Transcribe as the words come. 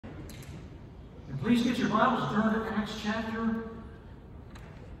Please get your Bibles, turn to Acts chapter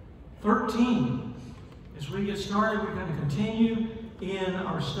 13. As we get started, we're going to continue in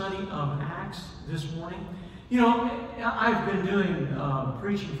our study of Acts this morning. You know, I've been doing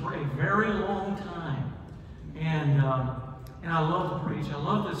preaching for a very long time, and I love to preach. I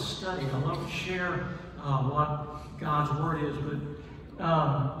love to study. I love to share what God's Word is.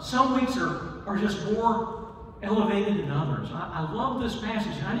 But some weeks are just more elevated than others. I love this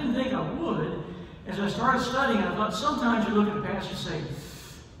passage. I didn't think I would. As I started studying, I thought sometimes you look at the passage and say,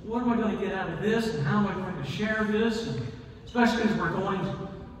 what am I going to get out of this, and how am I going to share this? And especially as we're going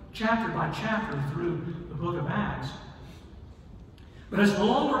chapter by chapter through the book of Acts. But as the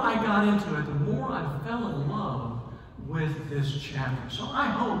longer I got into it, the more I fell in love with this chapter. So I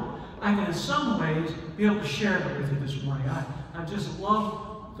hope I can in some ways be able to share it with you this morning. I just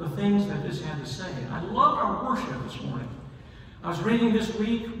love the things that this had to say. I love our worship this morning. I was reading this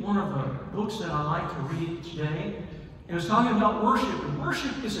week one of the books that I like to read each day, and it was talking about worship. And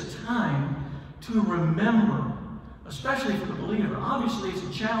worship is a time to remember, especially for the believer. Obviously, it's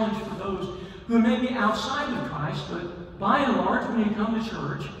a challenge for those who may be outside of Christ, but by and large, when you come to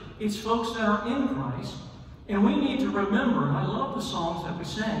church, it's folks that are in Christ. And we need to remember, and I love the songs that we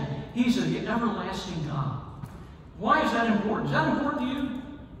sang, He's the everlasting God. Why is that important? Is that important to you?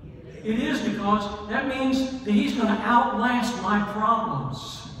 It is, because that means that He's going to outlast my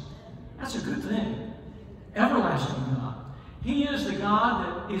problems. That's a good thing. Everlasting God. He is the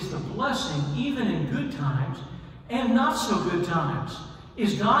God that is the blessing even in good times and not so good times.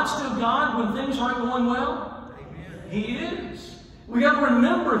 Is God still God when things aren't going well? Amen. He is. We got to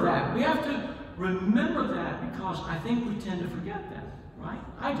remember that. We have to remember that, because I think we tend to forget that, right?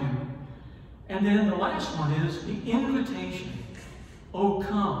 I do. And then the last one is the invitation. Oh,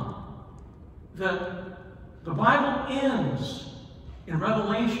 come. The Bible ends in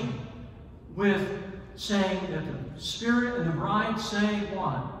Revelation with saying that the Spirit and the bride say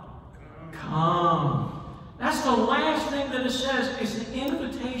what? Come. That's the last thing that it says. It's the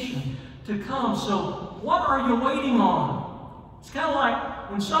invitation to come. So what are you waiting on? It's kind of like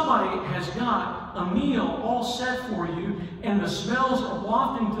when somebody has got a meal all set for you and the smells are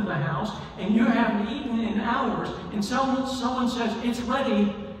wafting to the house and you haven't eaten in hours, and someone says, it's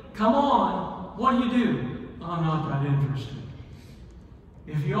ready, come on. What do? I'm not that interested.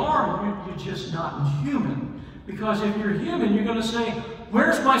 If you are, you're just not human. Because if you're human, you're going to say,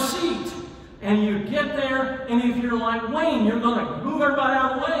 where's my seat? And you get there, and if you're like Wayne, you're going to move everybody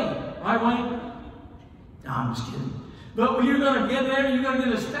out of the way. Right, Wayne? No, I'm just kidding. But when you're going to get there, you're going to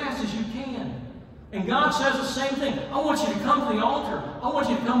get as fast as you can. And God says the same thing. I want you to come to the altar. I want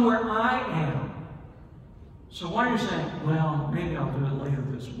you to come where I am. So why are you saying, well, maybe I'll do it later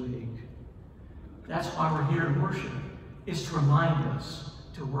this week? That's why we're here to worship. It's to remind us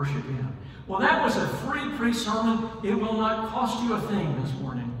to worship Him. Well, that was a free pre-sermon. It will not cost you a thing this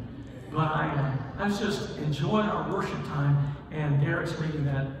morning. But I was just enjoying our worship time, and Derek's reading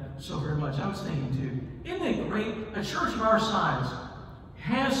that so very much. I was thinking, too, isn't it great? A church of our size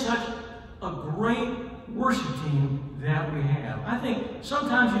has such a great worship team that we have. I think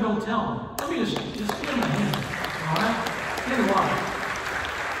sometimes you don't tell them. Let me just give them a hand. All right? Get a while.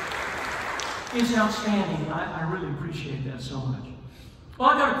 It's outstanding. I really appreciate that so much. Well,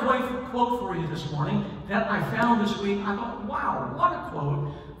 I got a quote for you this morning that I found this week. I thought, wow, what a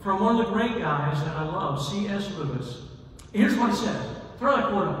quote from one of the great guys that I love, C.S. Lewis. Here's what he says. Throw that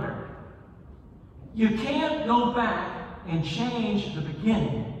quote up there. You can't go back and change the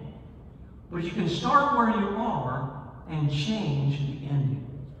beginning, but you can start where you are and change the ending.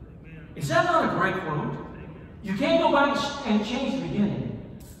 Is that not a great quote? You can't go back and change the beginning.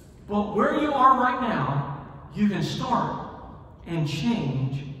 But where you are right now, you can start and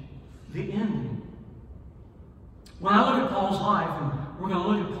change the ending. When I look at Paul's life, and we're going to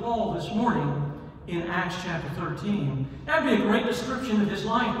look at Paul this morning in Acts chapter 13, that would be a great description of his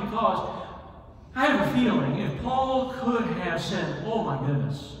life, because I have a feeling if Paul could have said, oh my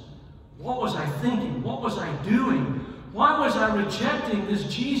goodness, what was I thinking? What was I doing? Why was I rejecting this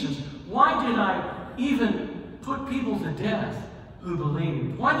Jesus? Why did I even put people to death who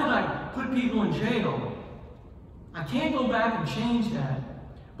believed? Why did I put people in jail? I can't go back and change that.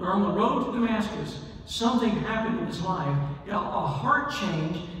 But on the road to Damascus, something happened in his life. A heart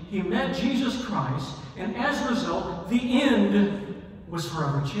change. He met Jesus Christ, and as a result, the end was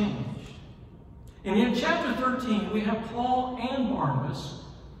forever changed. And in chapter 13, we have Paul and Barnabas.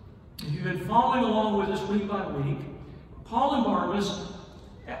 If you've been following along with us week by week, Paul and Barnabas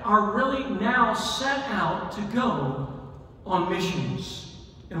are really now set out to go on missions.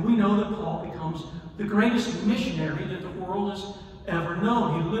 And we know that Paul becomes the greatest missionary that the world has ever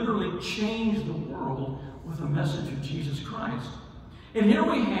known. He literally changed the world with the message of Jesus Christ. And here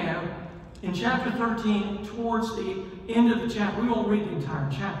we have, in chapter 13, towards the end of the chapter, we won't read the entire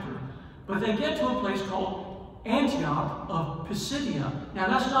chapter, but they get to a place called Antioch of Pisidia. Now,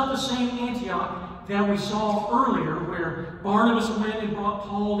 that's not the same Antioch that we saw earlier, where Barnabas went and brought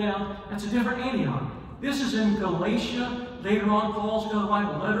Paul down. That's a different Antioch. This is in Galatia. Later on, Paul's going to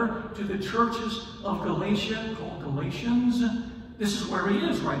write a letter to the churches of Galatia called Galatians. This is where he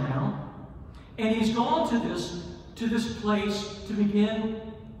is right now. And he's gone to this place to begin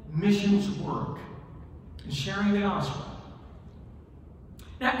missions work and sharing the gospel.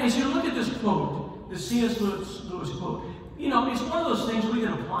 Now, as you look at this quote, the C.S. Lewis quote, you know, it's one of those things we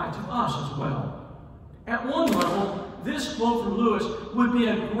can apply to us as well. At one level, this quote from Lewis would be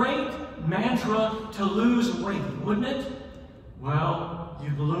a great mantra to lose weight, wouldn't it? Well,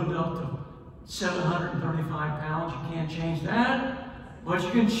 you've ballooned up to 735 pounds. You can't change that. But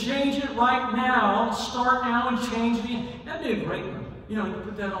you can change it right now. Start now and change it. That'd be a great one. You know, you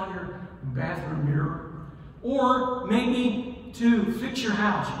put that on your bathroom mirror. Or maybe to fix your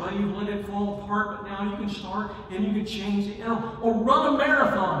house. Well, you've let it fall apart, but now you can start and you can change it. You know, or run a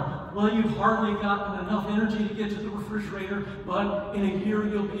marathon. Well, you've hardly gotten enough energy to get to the refrigerator, but in a year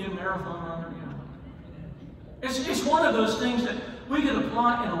you'll be a marathon runner. You know. It's one of those things that we can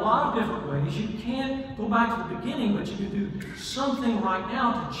apply in a lot of different ways. You can't go back to the beginning, but you can do something right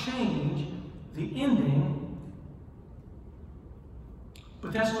now to change the ending.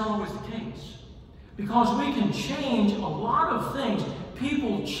 But that's not always the case. Because we can change a lot of things.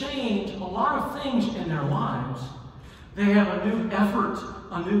 People change a lot of things in their lives. They have a new effort,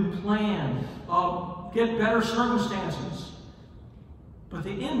 a new plan, get better circumstances. But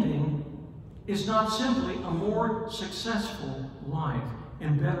the ending is not simply a more successful life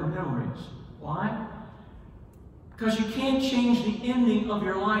and better memories. Why? Because you can't change the ending of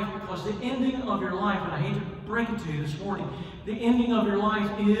your life, because the ending of your life, and I hate to break it to you this morning, the ending of your life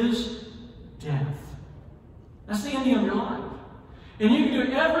is death. That's the ending of your life. And you can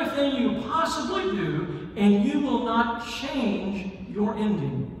do everything you can possibly do, and you will not change your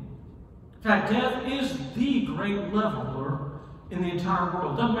ending. In fact, death is the great leveler in the entire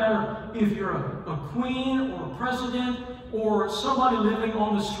world. Doesn't matter if you're a queen or a president or somebody living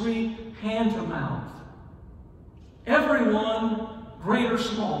on the street hand to mouth. Everyone, great or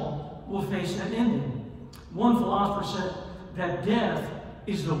small, will face that ending. One philosopher said that death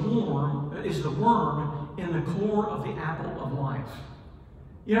is the worm in the core of the apple of life.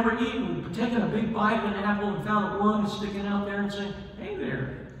 You ever taken a big bite of an apple and found a worm sticking out there and say, hey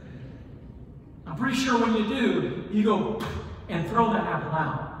there? I'm pretty sure when you do, you go and throw that apple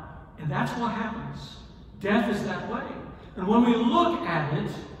out. And that's what happens. Death is that way. And when we look at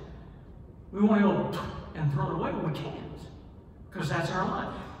it, we want to go and throw it away, but we can't. Because that's our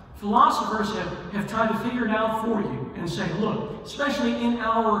life. Philosophers have tried to figure it out for you and say, look, especially in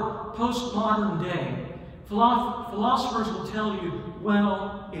our postmodern day, philosophers will tell you,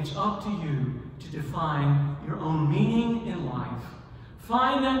 well, it's up to you to define your own meaning in life.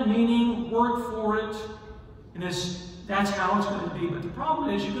 Find that meaning, work for it, and that's how it's going to be. But the problem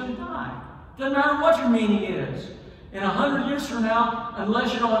is you're going to die. Doesn't matter what your meaning is. And 100 years from now,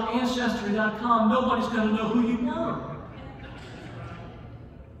 unless you're on Ancestry.com, nobody's going to know who you were.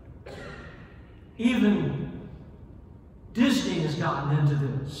 Even Disney has gotten into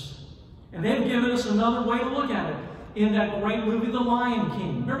this. And they've given us another way to look at it. In that great movie, The Lion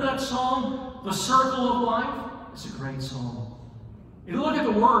King. Remember that song, The Circle of Life? It's a great song. If you look at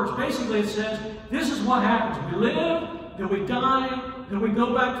the words, basically it says, this is what happens. We live, then we die, then we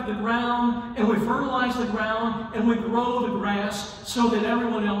go back to the ground, and we fertilize the ground, and we grow the grass so that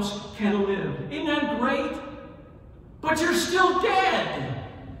everyone else can live. Isn't that great? But you're still dead.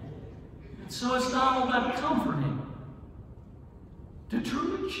 And so it's not all that comforting. To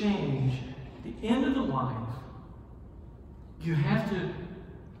truly change the end of the life, you have to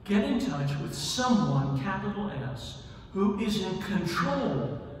get in touch with someone, capital S, who is in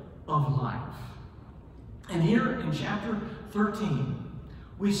control of life. And here in chapter 13,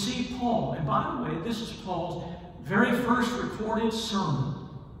 we see Paul. And by the way, this is Paul's very first recorded sermon.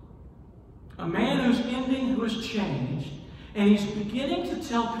 A man who's ending, who has changed. And he's beginning to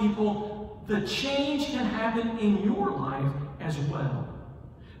tell people the change can happen in your life as well.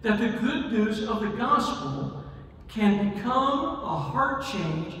 That the good news of the gospel can become a heart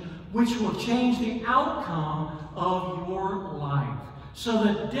change which will change the outcome of your life. So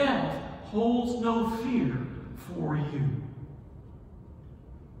that death holds no fear for you.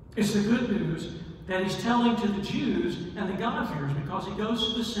 It's the good news that he's telling to the Jews and the God-fearers, because he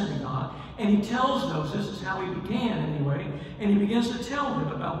goes to the synagogue and he tells those, this is how he began anyway, and he begins to tell them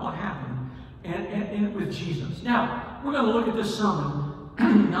about what happened and with Jesus. Now, we're going to look at this sermon,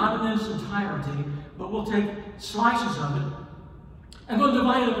 not in its entirety, but we'll take slices of it. I'm going to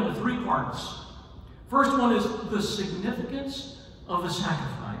divide it into three parts. First one is the significance of the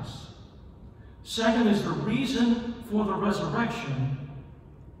sacrifice. Second is the reason for the resurrection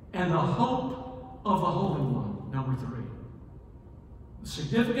and the hope of the Holy One, number 3. The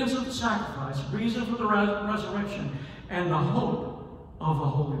significance of the sacrifice, reason for the resurrection, and the hope of the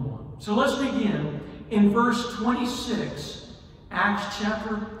Holy One. So let's begin in verse 26, Acts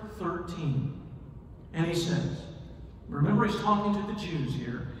chapter 13. And he says, remember he's talking to the Jews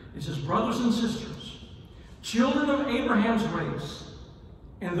here. He says, brothers and sisters, children of Abraham's race,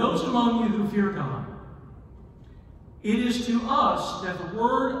 and those among you who fear God, it is to us that the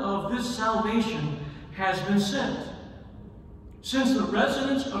word of this salvation has been sent. Since the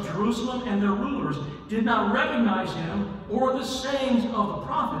residents of Jerusalem and their rulers did not recognize him or the sayings of the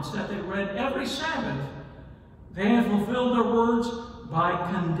prophets that they read every Sabbath, they have fulfilled their words by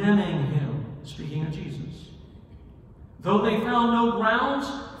condemning him, speaking of Jesus. Though they found no grounds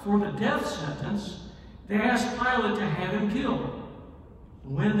for the death sentence, they asked Pilate to have him killed.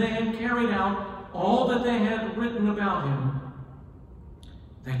 When they had carried out all that they had written about him,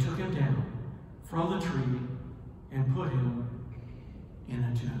 they took him down from the tree and put him in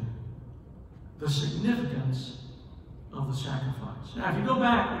a tomb. The significance of the sacrifice. Now, if you go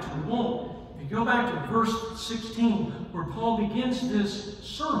back, which we won't, if you go back to verse 16, where Paul begins this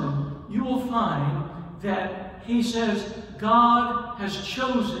sermon, you will find that he says, God has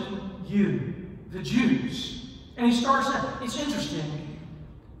chosen you, the Jews. And he starts that. It's interesting.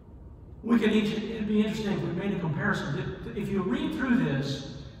 It'd be interesting if we made a comparison. If you read through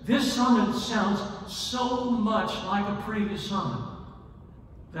this sermon sounds so much like a previous sermon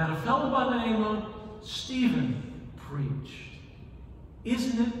that a fellow by the name of Stephen preached.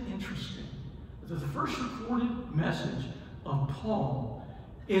 Isn't it interesting that the first recorded message of Paul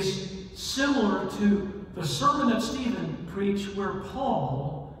is similar to the sermon that Stephen preached, where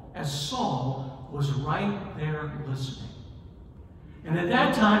Paul, as Saul, was right there listening. And at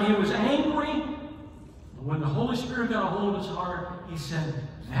that time, he was angry. But when the Holy Spirit got a hold of his heart, he said,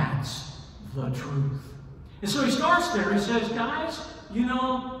 that's the truth. And so he starts there. He says, guys, you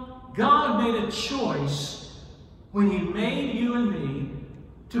know, God made a choice when he made you and me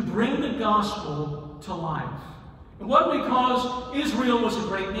to bring the gospel to life. It wasn't because Israel was a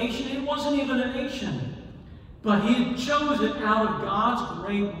great nation. It wasn't even a nation. But he had chosen out of God's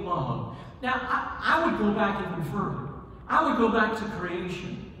great love. Now, I would go back even further. I would go back to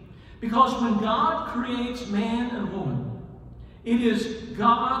creation. Because when God creates man and woman, it is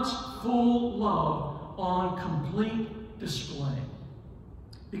God's full love on complete display.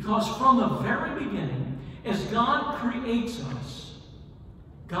 Because from the very beginning, as God creates us,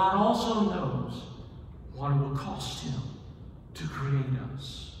 God also knows what it will cost him to create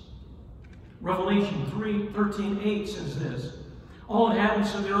us. Revelation 3:13-8 says this, all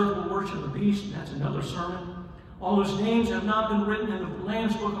inhabitants of the earth will worship the beast, and that's another sermon. All whose names have not been written in the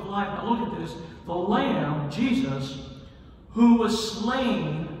Lamb's book of life. Now look at this. The Lamb, Jesus, who was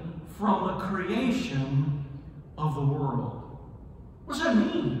slain from the creation of the world. What does that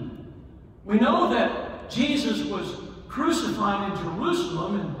mean? We know that Jesus was crucified in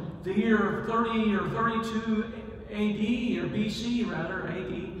Jerusalem in the year 30 or 32 AD, or BC rather,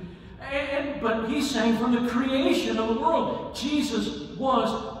 AD. But he's saying from the creation of the world, Jesus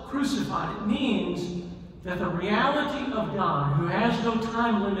was crucified. It means that the reality of God, who has no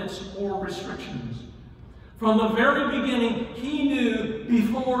time limits or restrictions, from the very beginning, he knew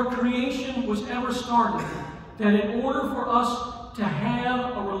before creation was ever started that in order for us to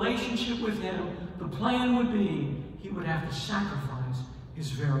have a relationship with him, the plan would be he would have to sacrifice his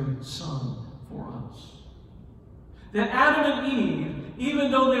very son for us. That Adam and Eve,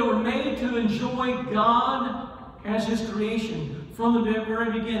 even though they were made to enjoy God as his creation, from the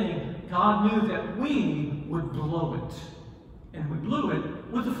very beginning, God knew that we would blow it. And we blew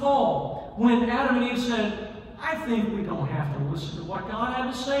it with the fall. When Adam and Eve said, I think we don't have to listen to what God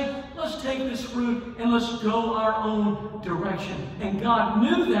had to say. Let's take this fruit and let's go our own direction. And God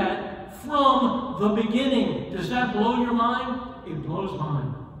knew that from the beginning. Does that blow your mind? It blows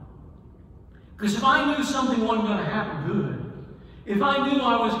mine. Because if I knew something wasn't going to happen good, if I knew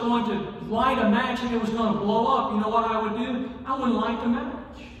I was going to light a match and it was going to blow up, you know what I would do? I wouldn't light the match.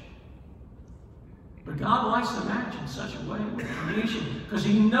 But God lights the match in such a way with creation, because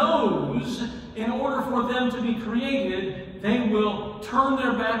he knows in order for them to be created, they will turn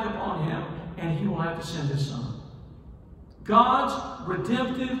their back upon him and He will have to send His Son. God's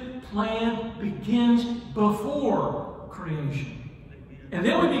redemptive plan begins before creation. And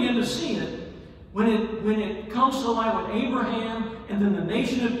then we begin to see it when it comes to light with Abraham and then the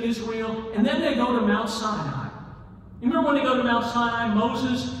nation of Israel, and then they go to Mount Sinai. You remember when they go to Mount Sinai,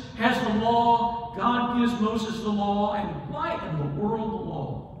 Moses has the law, God gives Moses the law, and why in the world the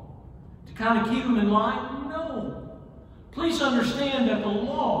law? To kind of keep him in line? No. Please understand that the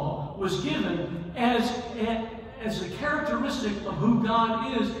law was given as a characteristic of who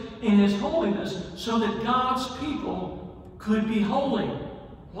God is in His holiness, so that God's people could be holy.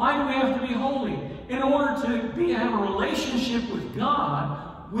 Why do we have to be holy? In order to have a relationship with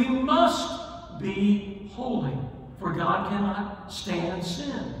God, we must be holy, for God cannot stand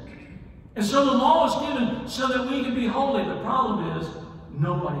sin. And so the law is given so that we can be holy. The problem is,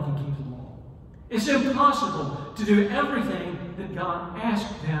 nobody can keep the law. It's impossible to do everything that God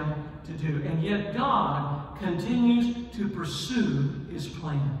asked them to do. And yet God continues to pursue His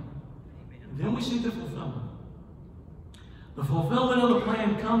plan. And then we see the fulfillment. The fulfillment of the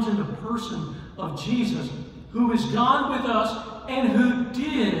plan comes in the person of Jesus, who is God with us and who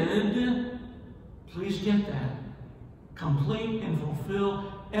did, please get that, complete and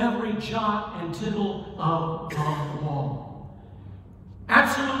fulfill every jot and tittle of the law.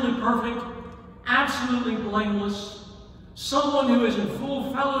 Absolutely perfect, absolutely blameless, someone who is in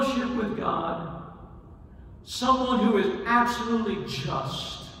full fellowship with God, someone who is absolutely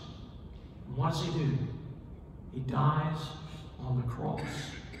just. And what does He do? He dies on the cross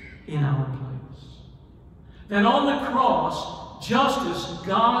in our place. That on the cross, justice,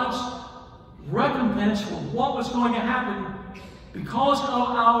 God's recompense for what was going to happen because of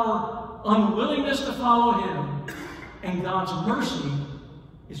our unwillingness to follow Him, and God's mercy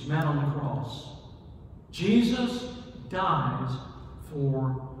is met on the cross. Jesus dies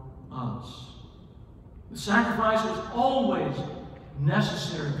for us. The sacrifice was always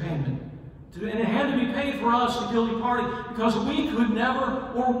necessary payment. And it had to be paid for us, the guilty party, because we could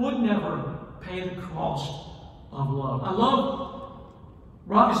never or would never pay the cost of love. I love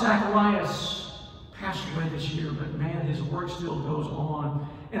Ravi Zacharias, passed away this year, but man, his work still goes on.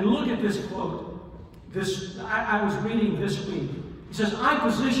 And look at this quote. I was reading this week. He says, I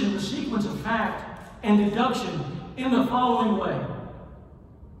position the sequence of fact and deduction in the following way.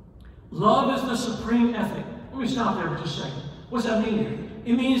 Love is the supreme ethic. Let me stop there for just a second. What does that mean?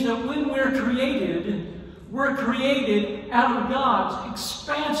 It means that when we're created out of God's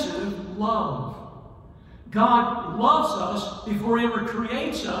expansive love. God loves us before He ever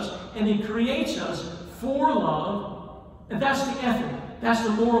creates us, and He creates us for love, and that's the ethic, that's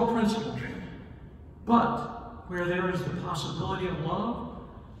the moral principle. But where there is the possibility of love,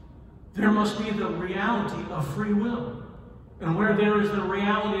 there must be the reality of free will. And where there is the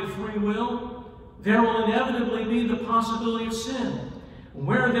reality of free will, there will inevitably be the possibility of sin.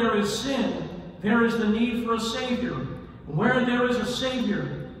 Where there is sin, there is the need for a Savior. Where there is a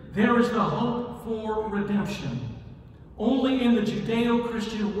Savior, there is the hope for redemption. Only in the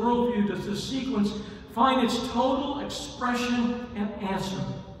Judeo-Christian worldview does this sequence find its total expression and answer.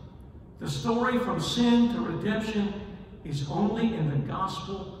 The story from sin to redemption is only in the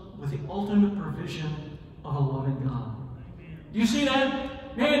gospel with the ultimate provision of a loving God. Do you see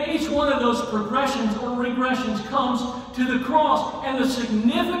that? Man, each one of those progressions or regressions comes to the cross. And the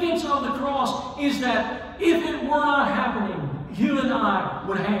significance of the cross is that if it were not happening, you and I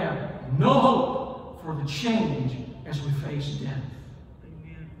would have no hope for the change as we face death.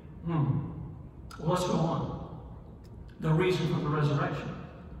 Well, let's go on. The reason for the resurrection.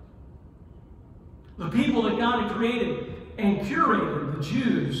 The people that God had created and curated, the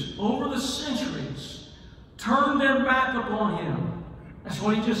Jews, over the centuries, turned their back upon Him. That's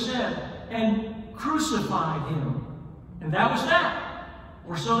what He just said. And crucified Him. And that was that.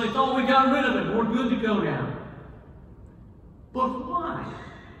 Or so they thought, we got rid of it. We're good to go now. But why?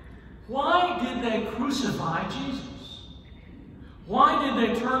 Why did they crucify Jesus? Why did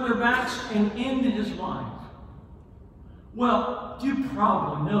they turn their backs and end His life? Well, you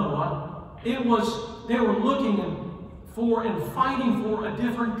probably know they were looking for and fighting for a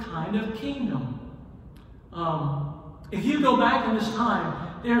different kind of kingdom. If you go back in this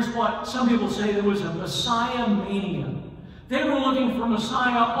time, there's what some people say there was a Messiah mania. They were looking for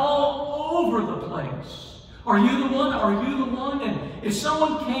Messiah all over the place. Are you the one? Are you the one? And if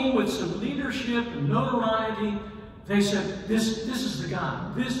someone came with some leadership and notoriety, they said, this is the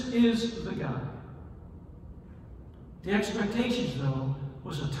guy. This is the guy. The expectations, though,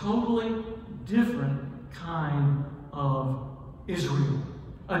 was a totally different kind of Israel.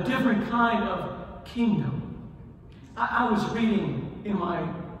 A different kind of kingdom. I was reading in my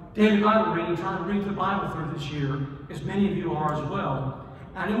daily Bible reading, trying to read the Bible through this year, as many of you are as well.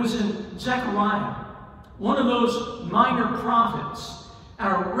 And it was in Zechariah, one of those minor prophets. And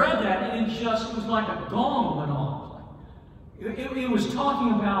I read that, and it was like a gong went off. It was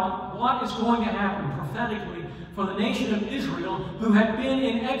talking about what is going to happen prophetically for the nation of Israel, who had been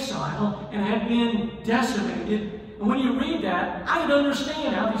in exile and had been decimated. And when you read that, I could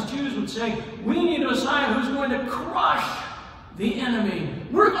understand how these Jews would say, we need a Messiah who's going to crush the enemy.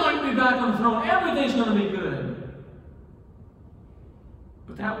 We're going to be back on the throne. Everything's going to be good.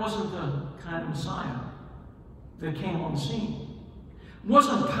 But that wasn't the kind of Messiah that came on the scene. It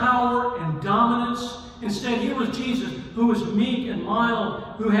wasn't power and dominance. Instead, here was Jesus, who was meek and mild,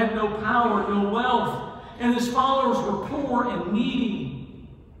 who had no power, no wealth, and his followers were poor and needy.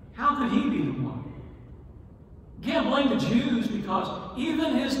 How could he be the one? You can't blame the Jews, because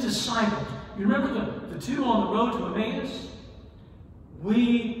even his disciples, you remember the two on the road to Emmaus?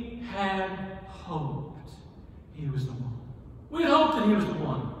 We had hoped he was the one. We had hoped that he was the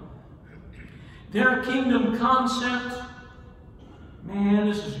one. Their kingdom concept, man,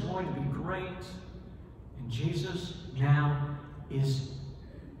 this is going to be great. And Jesus now is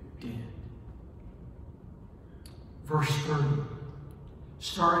dead. Verse 30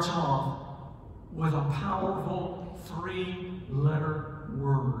 starts off with a powerful 3-letter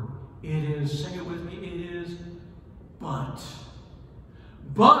word. It is, say it with me, it is but.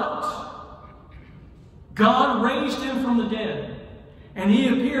 But God raised him from the dead, and he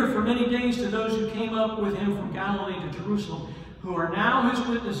appeared for many days to those who came up with him from Galilee to Jerusalem, who are now his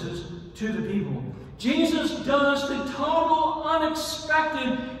witnesses to the people. Jesus does the total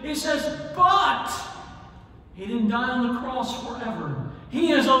unexpected. He says, but he didn't die on the cross forever.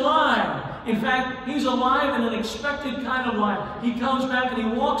 He is alive. In fact, he's alive in an expected kind of life. He comes back and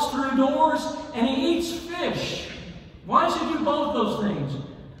he walks through doors and he eats fish. Why does he do both those things?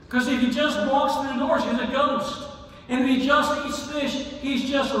 Because if he just walks through the doors, he's a ghost. And if he just eats fish, he's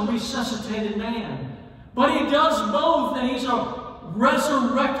just a resuscitated man. But he does both, and he's a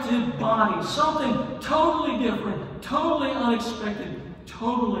resurrected body. Something totally different, totally unexpected,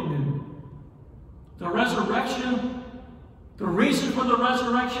 totally new. The resurrection, the reason for the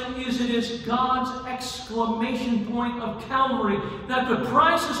resurrection is it is God's exclamation point of Calvary, that the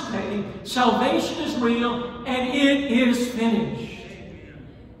price is paid, salvation is real, and it is finished.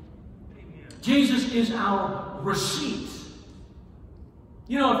 Jesus is our receipt.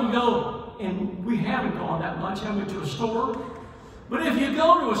 You know, if you go, and we haven't gone that much, have we, to a store? But if you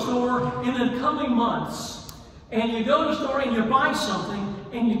go to a store in the coming months, and you go to a store and you buy something,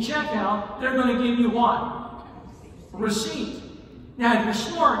 and you check out, they're going to give you what? A receipt. Now, if you're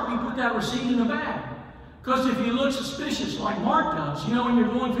smart, you put that receipt in the bag. Because if you look suspicious like Mark does, you know, when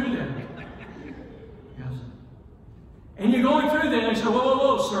you're going through there. Yes. And you're going through there, and they say, whoa, whoa,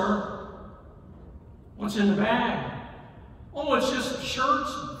 whoa, sir. What's in the bag? Oh, it's just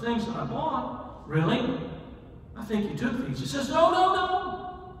shirts and things that I bought. Really? I think you took these. He says, no, no,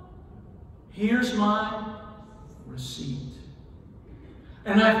 no. Here's my receipt.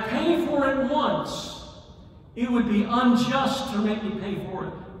 And I paid for it once. It would be unjust to make me pay for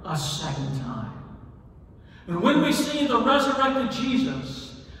it a second time. And when we see the resurrected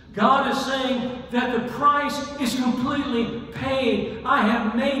Jesus, God is saying that the price is completely paid. I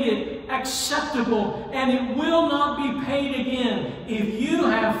have made it acceptable, and it will not be paid again if you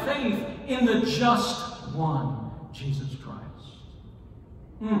have faith in the just one, Jesus Christ.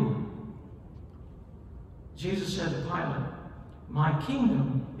 Jesus said to Pilate, my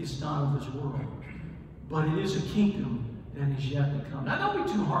kingdom is not of this world, but it is a kingdom that is yet to come. Now, don't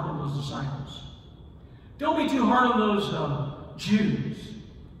be too hard on those disciples. Don't be too hard on those Jews.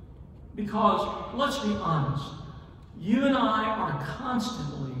 Because, let's be honest, you and I are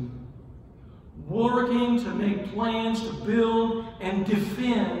constantly working to make plans to build and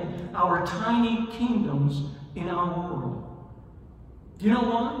defend our tiny kingdoms in our world. Do you know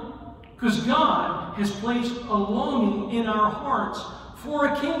why? Because God has placed a longing in our hearts for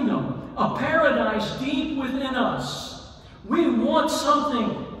a kingdom, a paradise deep within us. We want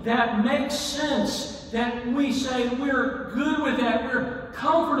something that makes sense, that we say we're good with that, we're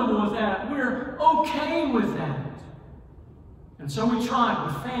comfortable with that, we're okay with that. And so we try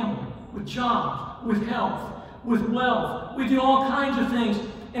with family, with jobs, with health, with wealth. We do all kinds of things.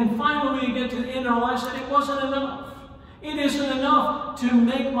 And finally we get to the end of our lives that it wasn't enough. It isn't enough to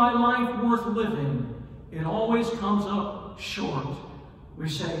make my life worth living. It always comes up short. We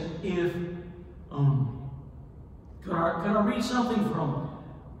say, if only. Could I read something from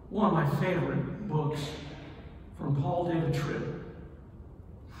one of my favorite books from Paul David Tripp?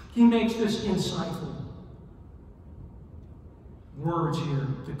 He makes this insightful. words here.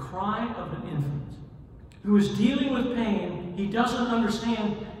 The cry of an infant who is dealing with pain he doesn't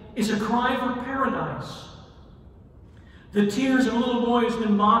understand is a cry for paradise. The tears of a little boy who's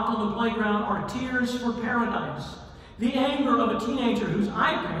been mocked on the playground are tears for paradise. The anger of a teenager whose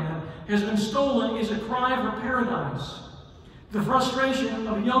iPad has been stolen is a cry for paradise. The frustration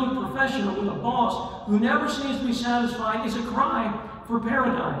of a young professional with a boss who never seems to be satisfied is a cry for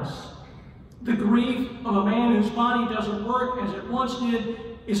paradise. The grief of a man whose body doesn't work as it once did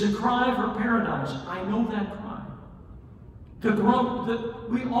is a cry for paradise. I know that cry.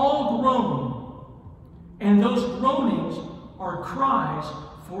 We all groan, and those groanings are cries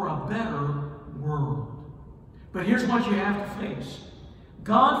for a better world. But here's what you have to face.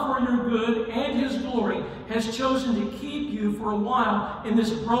 God, for your good and His glory, has chosen to keep you for a while in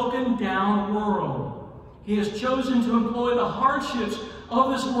this broken down world. He has chosen to employ the hardships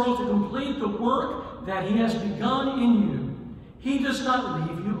of this world to complete the work that He has begun in you. He does not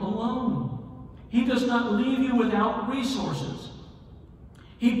leave you alone. He does not leave you without resources.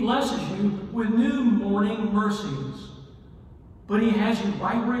 He blesses you with new morning mercies. But He has you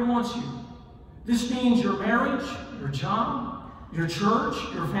right where He wants you. This means your marriage, your job, your church,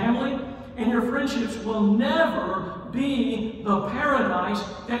 your family, and your friendships will never be the paradise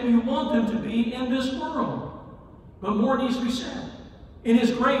that you want them to be in this world. But more needs to be said. In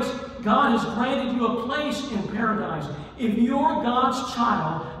His grace, God has granted you a place in paradise. If you're God's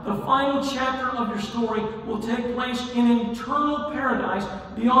child, the final chapter of your story will take place in an eternal paradise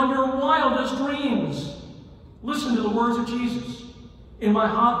beyond your wildest dreams. Listen to the words of Jesus. In my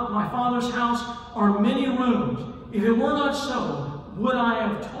Father's house are many rooms. If it were not so, would I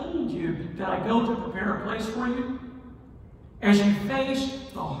have told you that I go to prepare a place for you? As you face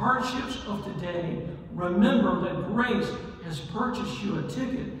the hardships of today, remember that grace has purchased you a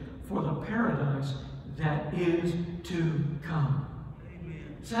ticket for the paradise that is to come.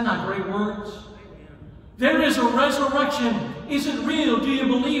 Amen. Is that not great words? Amen. There is a resurrection. Is it real? Do you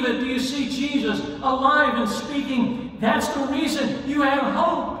believe it? Do you see Jesus alive and speaking? That's the reason you have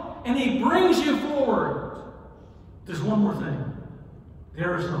hope, and He brings you forward. There's one more thing.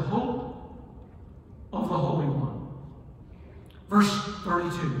 There is the hope of the Holy One. Verse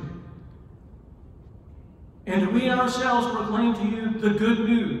 32. And we ourselves proclaim to you the good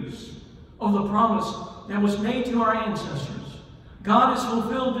news of the promise that was made to our ancestors. God has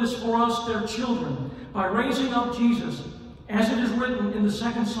fulfilled this for us, their children, by raising up Jesus, as it is written in the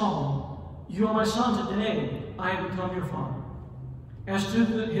 2nd Psalm, you are my son today, I have become your father. As to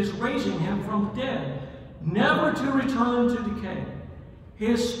His raising Him from the dead, never to return to decay. He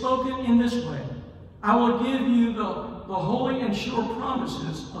has spoken in this way, I will give you the holy and sure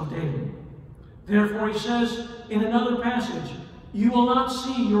promises of David. Therefore, He says in another passage, you will not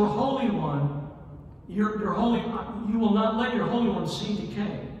see your Holy One, you will not let your Holy One see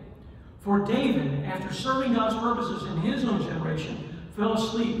decay. For David, after serving God's purposes in his own generation, fell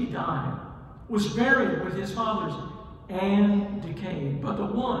asleep, he died, was buried with his fathers, and decayed. But the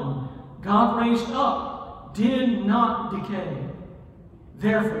one God raised up did not decay.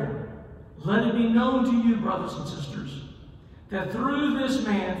 Therefore, let it be known to you, brothers and sisters, that through this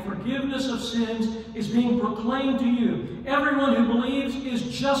man forgiveness of sins is being proclaimed to you. Everyone who believes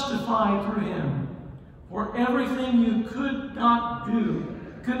is justified through Him. For everything you could not do,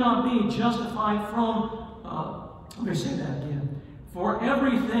 could not be justified from, let me say that again. For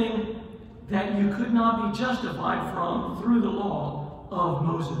everything that you could not be justified from through the law of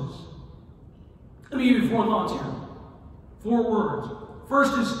Moses. Let me give you 4 thoughts here. 4 words.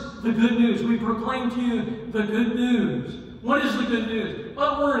 First is the good news. We proclaim to you the good news. What is the good news?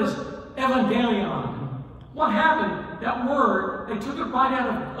 What word is evangelion? What happened? That word, they took it right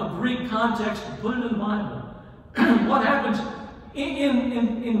out of a Greek context and put it in the Bible. What happens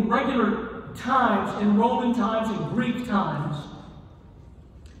in regular times, in Roman times, in Greek times,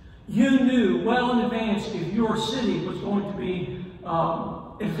 you knew well in advance if your city was going to be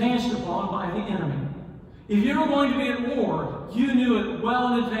advanced upon by the enemy. If you were going to be at war, you knew it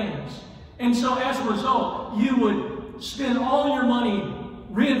well in advance. And so as a result, you would spend all your money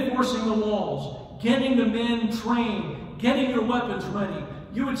reinforcing the walls, getting the men trained, getting your weapons ready.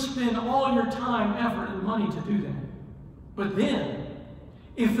 You would spend all your time, effort, and money to do that. But then,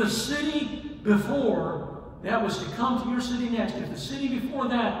 if the city before that was to come to your city next, if the city before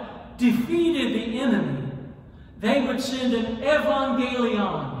that defeated the enemy, they would send an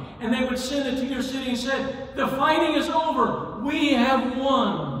evangelion. And they would send it to your city and said, the fighting is over. We have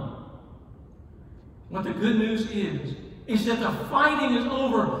won. What the good news is that the fighting is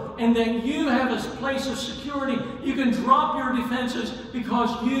over and that you have a place of security. You can drop your defenses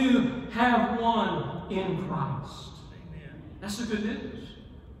because you have won in Christ. Amen. That's the good news.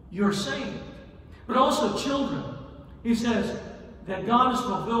 You're saved. But also children. He says that God has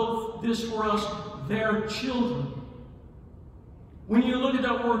fulfilled this for us, their children. When you look at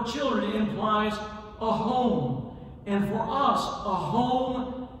that word children, it implies a home. And for us, a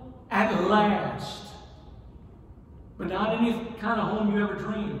home at last. But not any kind of home you ever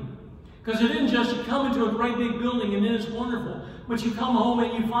dreamed. Because it isn't just you come into a great big building and it is wonderful, but you come home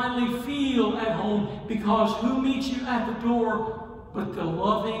and you finally feel at home, because who meets you at the door but the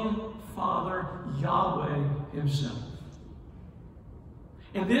loving Father, Yahweh himself.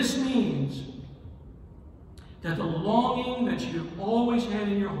 And this means that the longing that you've always had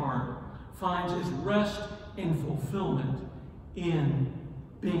in your heart finds its rest and fulfillment in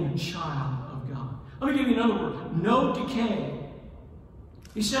being a child of God. Let me give you another word. No decay.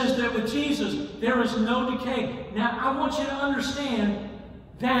 He says that with Jesus, there is no decay. Now, I want you to understand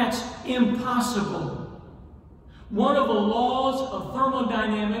that's impossible. One of the laws of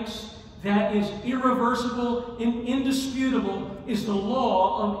thermodynamics that is irreversible and indisputable is the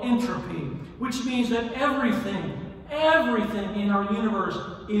law of entropy, which means that everything in our universe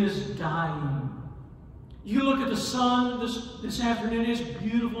is dying. You look at the sun this afternoon, it's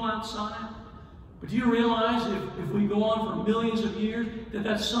beautiful outside. But do you realize if we go on for millions of years,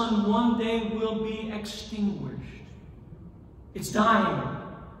 that sun one day will be extinguished? It's dying.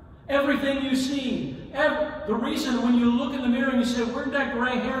 Everything you see, the reason when you look in the mirror and you say, where did that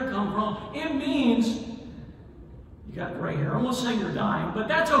gray hair come from? It means you got gray hair. I won't say you're dying, but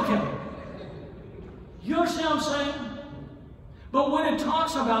that's okay. You understand what I'm saying? But when it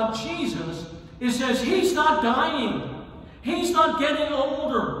talks about Jesus, it says he's not dying. He's not getting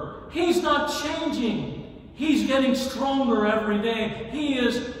older. He's not changing. He's getting stronger every day.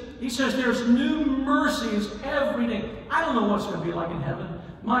 He says there's new mercies every day. I don't know what's going to be like in heaven.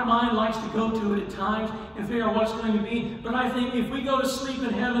 My mind likes to go to it at times and figure out what's going to be. But I think if we go to sleep in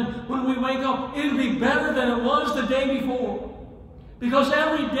heaven, when we wake up, it'll be better than it was the day before. Because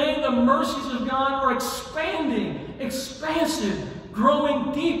every day the mercies of God are expanding, expansive,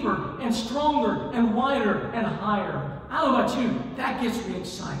 growing deeper and stronger and wider and higher. I don't know about you, that gets me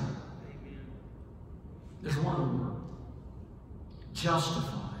excited. There's one other word.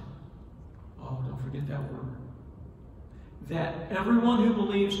 Justified. Oh, don't forget that word. That everyone who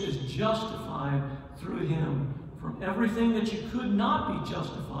believes is justified through him from everything that you could not be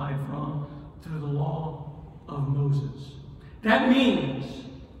justified from through the law of Moses. That means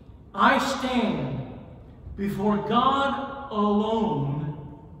I stand before God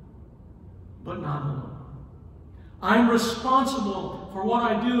alone, but not alone. I'm responsible for what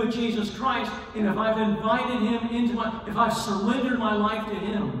I do with Jesus Christ, and if I've invited him if I've surrendered my life to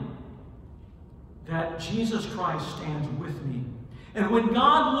him, that Jesus Christ stands with me. And when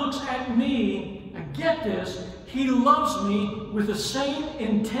God looks at me, and get this, he loves me with the same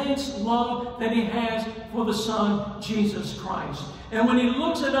intense love that he has for the Son, Jesus Christ. And when he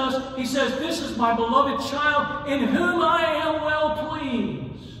looks at us, he says, this is my beloved child in whom I am well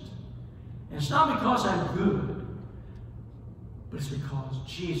pleased. And it's not because I'm good, but it's because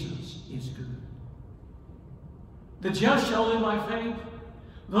Jesus is good. The just shall live by faith.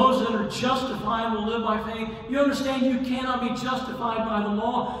 Those that are justified will live by faith. You understand you cannot be justified by the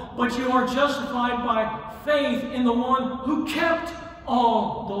law, but you are justified by faith in the one who kept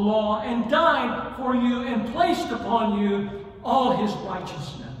all the law and died for you and placed upon you all his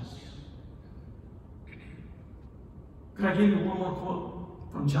righteousness. Could I give you one more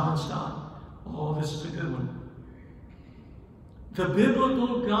quote from John Stott? Oh, this is a good one. The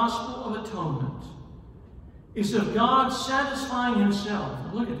biblical gospel of atonement is of God satisfying himself,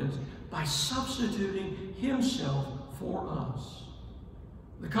 look at this, by substituting himself for us.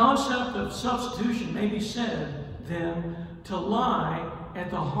 The concept of substitution may be said, then, to lie at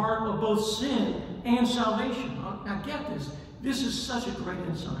the heart of both sin and salvation. Now get this. This is such a great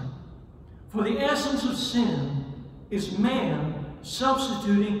insight. For the essence of sin is man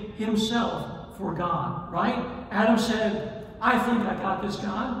substituting himself for God, right? Adam said, I think I got this,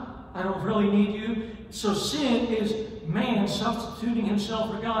 God. I don't really need you. So sin is man substituting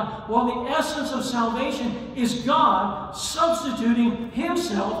himself for God, while the essence of salvation is God substituting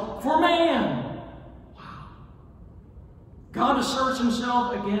himself for man. Wow. God asserts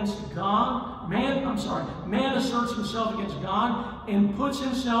himself against God. Man asserts himself against God and puts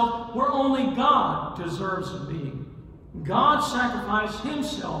himself where only God deserves to be. God sacrificed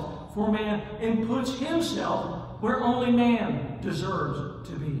himself for man and puts himself where only man deserves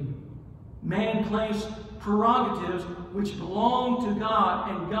to be. Man claims prerogatives which belong to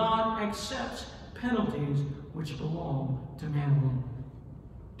God, and God accepts penalties which belong to man alone.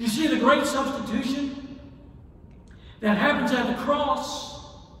 Do you see the great substitution? That happens at the cross.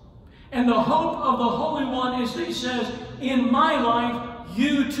 And the hope of the Holy One is that he says, in my life,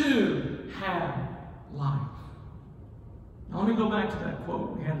 you too have life. Now let me go back to that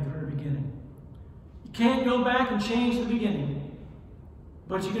quote we had at the very beginning. You can't go back and change the beginning,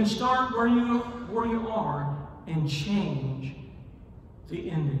 but you can start where you are and change the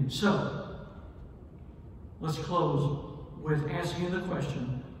ending. So, let's close with asking the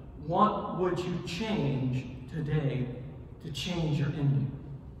question, what would you change today to change your ending?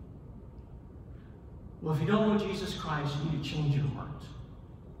 Well, if you don't know Jesus Christ, you need to change your heart.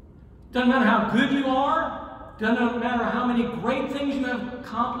 Doesn't matter how good you are. Doesn't matter how many great things you have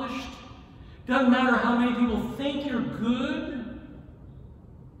accomplished. Doesn't matter how many people think you're good.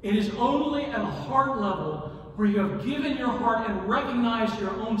 It is only at a heart level where you have given your heart and recognized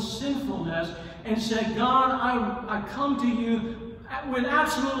your own sinfulness and said, God, I come to you with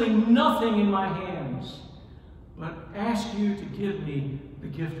absolutely nothing in my hands, but ask you to give me the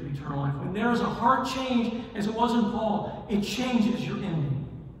gift of eternal life. When there is a heart change, as it was in Paul, it changes your ending.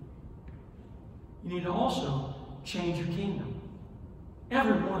 You need to also change your kingdom.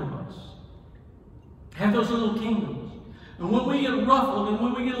 Every one of us have those little kingdoms. And when we get ruffled, and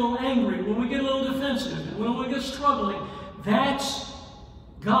when we get a little angry, when we get a little defensive, and when we get struggling, that's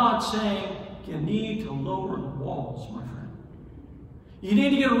God saying, you need to lower the walls, my friend. You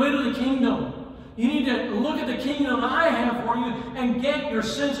need to get rid of the kingdom. You need to look at the kingdom I have for you and get your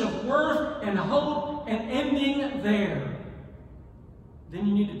sense of worth and hope and ending there. Then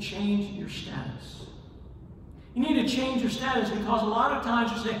you need to change your status. You need to change your status because a lot of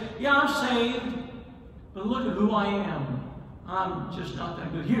times you say, yeah, I'm saved, but look at who I am. I'm just not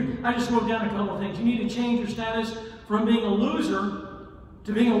that good. Here, I just wrote down a couple of things. You need to change your status from being a loser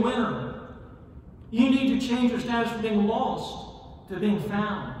to being a winner. You need to change your status from being lost to being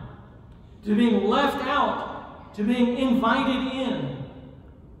found, to being left out to being invited in,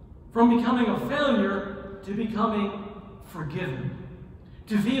 from becoming a failure to becoming forgiven,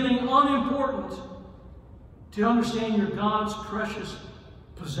 to feeling unimportant, to understand you're God's precious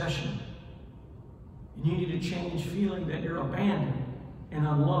possession. And you need to change feeling that you're abandoned and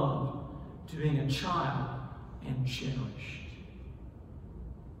unloved to being a child and cherished.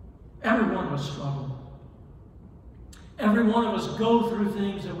 Every one of us struggle. Every one of us go through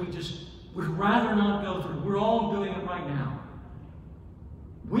things that we just would rather not go through. We're all doing it right now.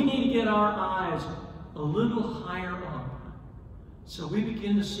 We need to get our eyes a little higher up so we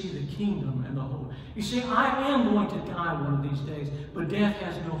begin to see the kingdom and the hope. You see, I am going to die one of these days, but death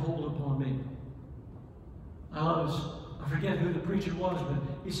has no hold upon me. I forget who the preacher was, but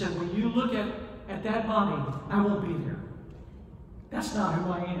he said, when you look at that body, I won't be there. That's not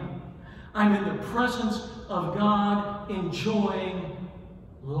who I am. I'm in the presence of God, enjoying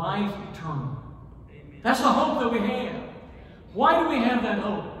life eternal. That's the hope that we have. Why do we have that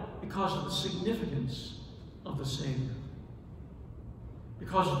hope? Because of the significance of the Savior.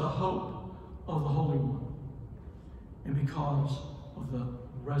 Because of the hope of the Holy One. And because of the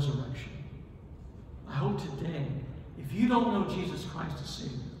resurrection. I hope today, if you don't know Jesus Christ as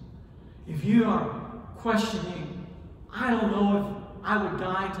Savior, if you are questioning, I don't know if I would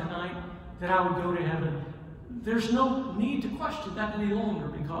die tonight, that I would go to heaven, there's no need to question that any longer,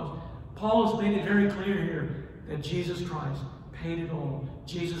 because Paul has made it very clear here that Jesus Christ paid it all.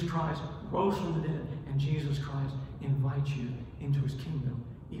 Jesus Christ rose from the dead, and Jesus Christ invites you into his kingdom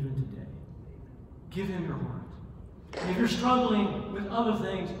even today. Give him your heart. And if you're struggling with other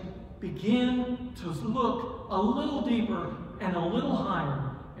things, begin to look a little deeper and a little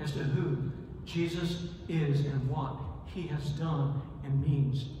higher as to who Jesus is and what he has done and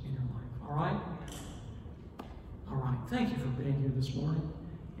means in your life. All right? All right. Thank you for being here this morning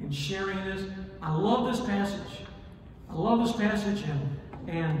and sharing this. I love this passage. I love this passage,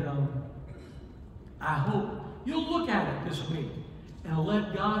 and I hope you'll look at it this week and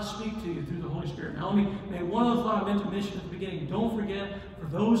let God speak to you through the Holy Spirit. Now, let me make one other thought I meant to mention at the beginning. Don't forget, for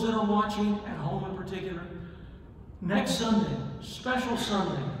those that are watching at home in particular, next Sunday, special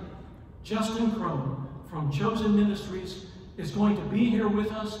Sunday, Justin Crone from Chosen Ministries is going to be here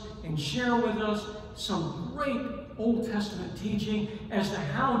with us and share with us some great Old Testament teaching as to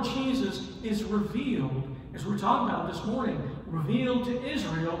how Jesus is revealed, as we're talking about this morning, revealed to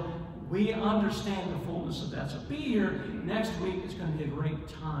Israel. We understand the fullness of that. So be here next week. It's going to be a great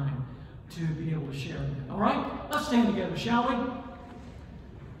time to be able to share it. All right? Let's stand together, shall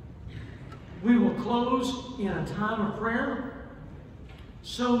we? We will close in a time of prayer.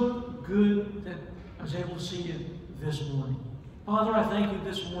 So good that I was able to see you this morning. Father, I thank you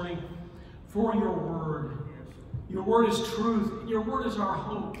this morning for your word. Your word is truth. Your word is our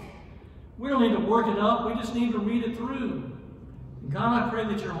hope. We don't need to work it up. We just need to read it through. And God, I pray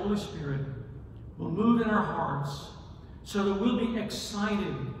that your Holy Spirit will move in our hearts so that we'll be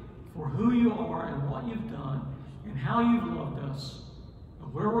excited for who you are and what you've done and how you've loved us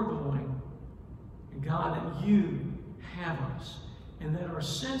and where we're going. And God, that you have us and that our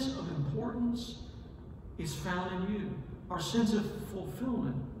sense of importance is found in you. Our sense of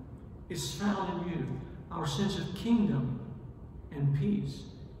fulfillment is found in you. Our sense of kingdom and peace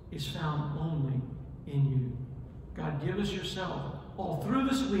is found only in you. God, give us yourself all through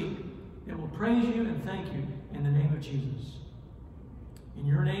this week, and we'll praise you and thank you in the name of Jesus. In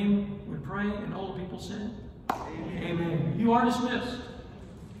your name we pray, and all the people said, Amen. You are dismissed.